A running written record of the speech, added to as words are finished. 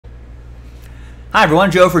Hi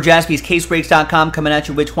everyone, Joe for JaspysCaseBreaks.com coming at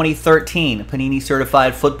you with 2013 Panini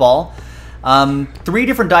Certified Football. 3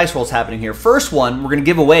 different dice rolls happening here. First one, we're going to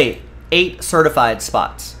give away 8 certified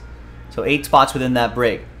spots. So 8 spots within that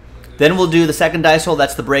break. Then we'll do the second dice roll,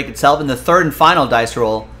 that's the break itself. And the third and final dice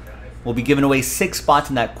roll, we'll be giving away 6 spots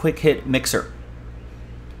in that quick hit mixer.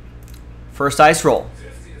 First dice roll.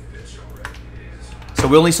 So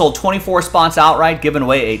we only sold 24 spots outright, giving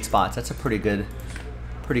away 8 spots. That's a pretty good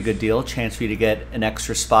deal. Chance for you to get an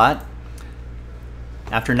extra spot.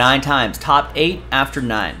 After 9 times. Top 8 after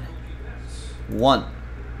 9. 1,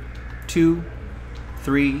 2,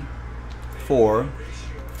 3, 4,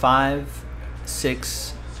 5,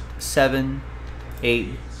 6, 7, 8,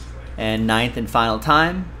 and 9th and final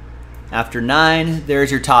time. After 9,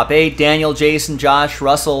 there's your top 8. Daniel, Jason, Josh,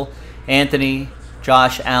 Russell, Anthony,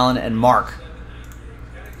 Josh, Allen, and Mark.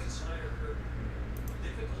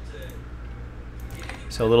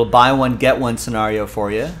 So a little buy one, get one scenario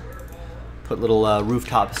for you. Put little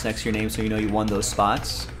rooftops next to your name so you know you won those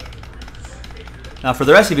spots. Now for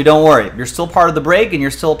the rest of you, don't worry. You're still part of the break and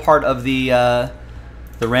you're still part of the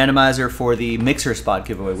randomizer for the mixer spot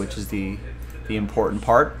giveaway, which is the important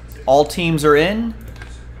part. All teams are in.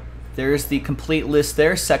 There's the complete list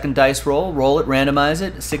there. Second dice roll. Roll it, randomize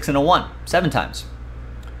it. 6 and a 1. 7 times.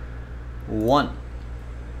 1,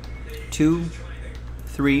 2,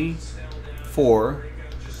 3, 4,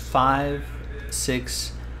 5,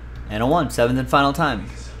 6, and a 1. 7th and final time.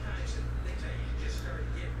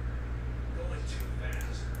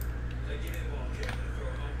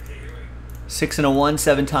 Six and a 1,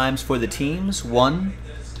 7 times for the teams. 1,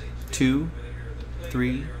 2,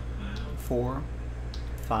 3, 4,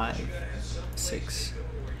 5, 6,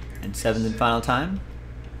 and 7th and final time.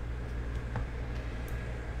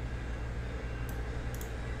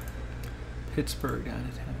 Pittsburgh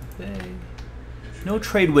down at Tampa Bay. No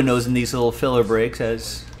trade windows in these little filler breaks,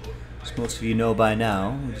 as most of you know by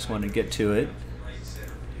now. I just want to get to it.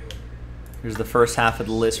 Here's the first half of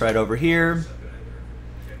the list right over here.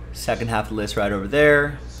 Second half of the list right over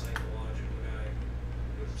there.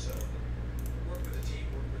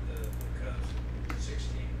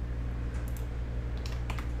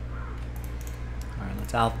 All right,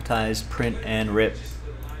 let's alphabetize, print, and rip.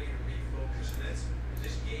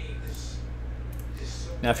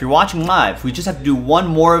 Now, if you're watching live, we just have to do one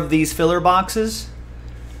more of these filler boxes,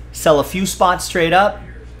 sell a few spots straight up,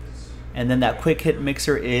 and then that quick hit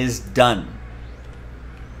mixer is done.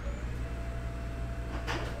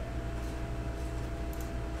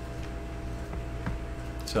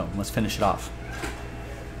 So let's finish it off.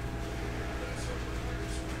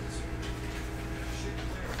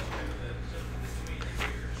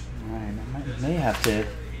 All right, I may have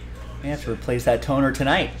to replace that toner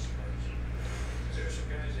tonight.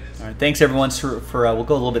 All right, thanks everyone for we'll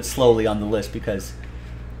go a little bit slowly on the list because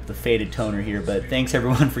of the faded toner here, but thanks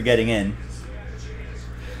everyone for getting in.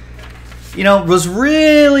 You know, was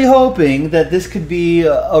really hoping that this could be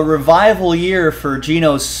a revival year for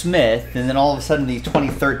Geno Smith, and then all of a sudden these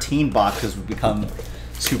 2013 boxes would become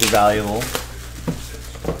super valuable.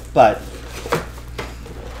 But I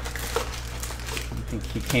think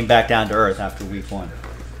he came back down to earth after week 1.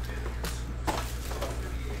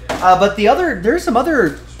 But there's some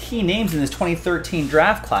other key names in this 2013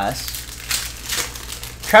 draft class.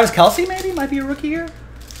 Travis Kelce maybe might be a rookie here.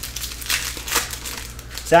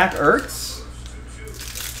 Zach Ertz.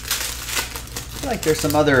 I feel like there's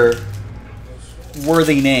some other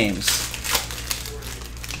worthy names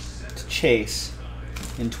to chase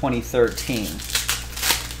in 2013.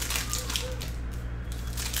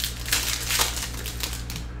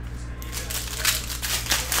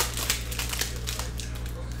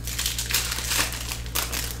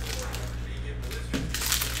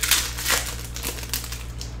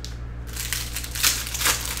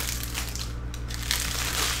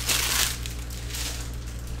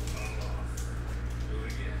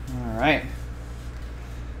 All right.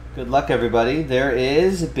 Good luck, everybody. There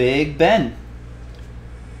is Big Ben.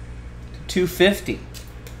 250.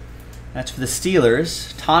 That's for the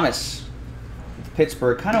Steelers. Thomas with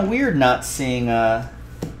Pittsburgh. Kind of weird not seeing Ben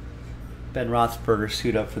Roethlisberger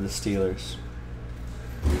suit up for the Steelers.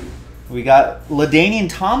 We got LaDainian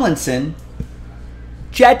Tomlinson,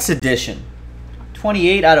 Jets edition.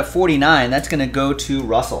 28 out of 49. That's going to go to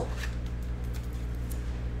Russell.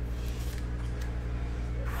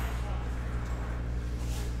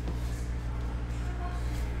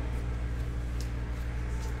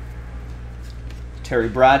 Terry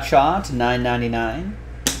Bradshaw to $9.99.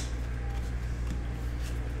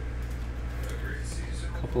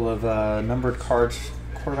 A couple of numbered cards,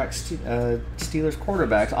 Steelers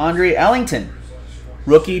quarterbacks. Andre Ellington,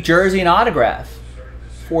 rookie jersey and autograph.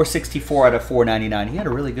 464 out of 499. He had a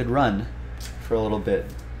really good run for a little bit.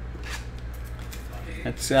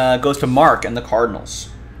 That goes to Mark and the Cardinals.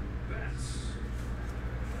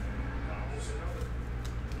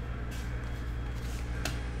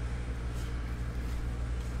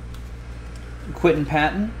 Quentin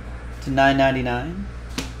Patton to 999.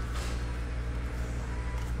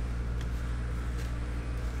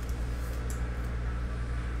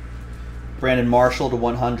 Brandon Marshall to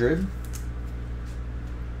 100.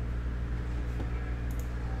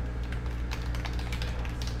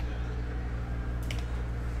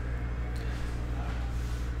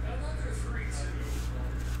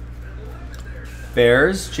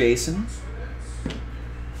 Bears, Jason.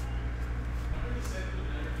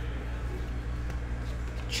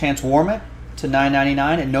 Chance Warmack to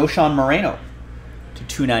 999 and Noshawn Moreno to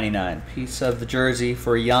 299. Piece of the jersey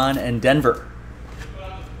for Jan and Denver.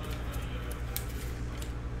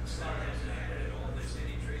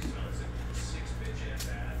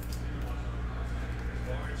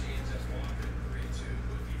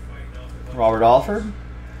 Robert Alford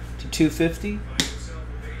to 250.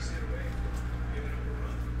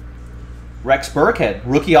 Rex Burkhead,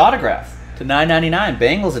 rookie autograph to 999,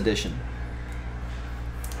 Bengals edition.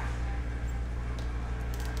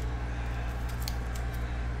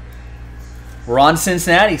 We're on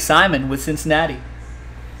Cincinnati. Simon with Cincinnati.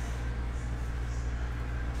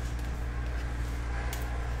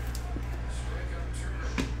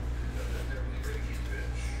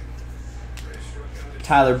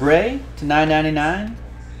 Tyler Bray to 999.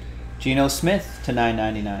 Geno Smith to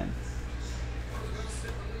 999.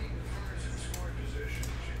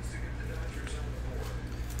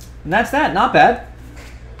 And that's that. Not bad.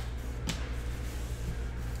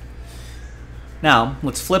 Now,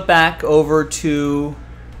 let's flip back over to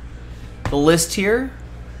the list here.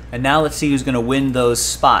 And now let's see who's going to win those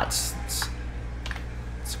spots.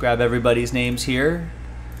 Let's grab everybody's names here.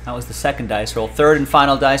 That was the second dice roll. Third and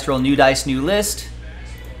final dice roll. New dice, new list.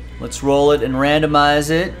 Let's roll it and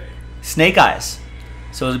randomize it. Snake eyes.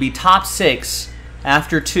 So it'll be top 6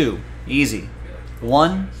 after 2. Easy.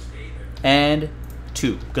 1 and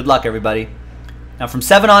 2. Good luck, everybody. Now from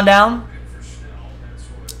 7 on down,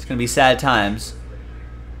 it's going to be sad times.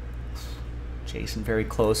 Jason very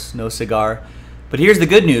close, no cigar. But here's the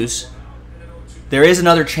good news. There is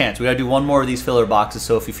another chance. We got to do one more of these filler boxes,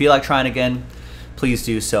 so if you feel like trying again, please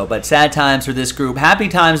do so. But sad times for this group. Happy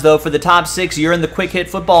times, though, for the top 6. You're in the Quick Hit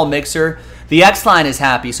Football Mixer. The X-Line is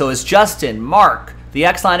happy. So is Justin, Mark, the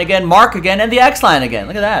X-Line again, Mark again, and the X-Line again.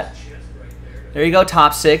 Look at that. There you go,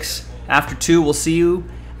 top 6. After 2, we'll see you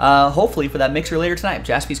hopefully for that mixer later tonight.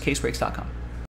 JaspysCaseBreaks.com.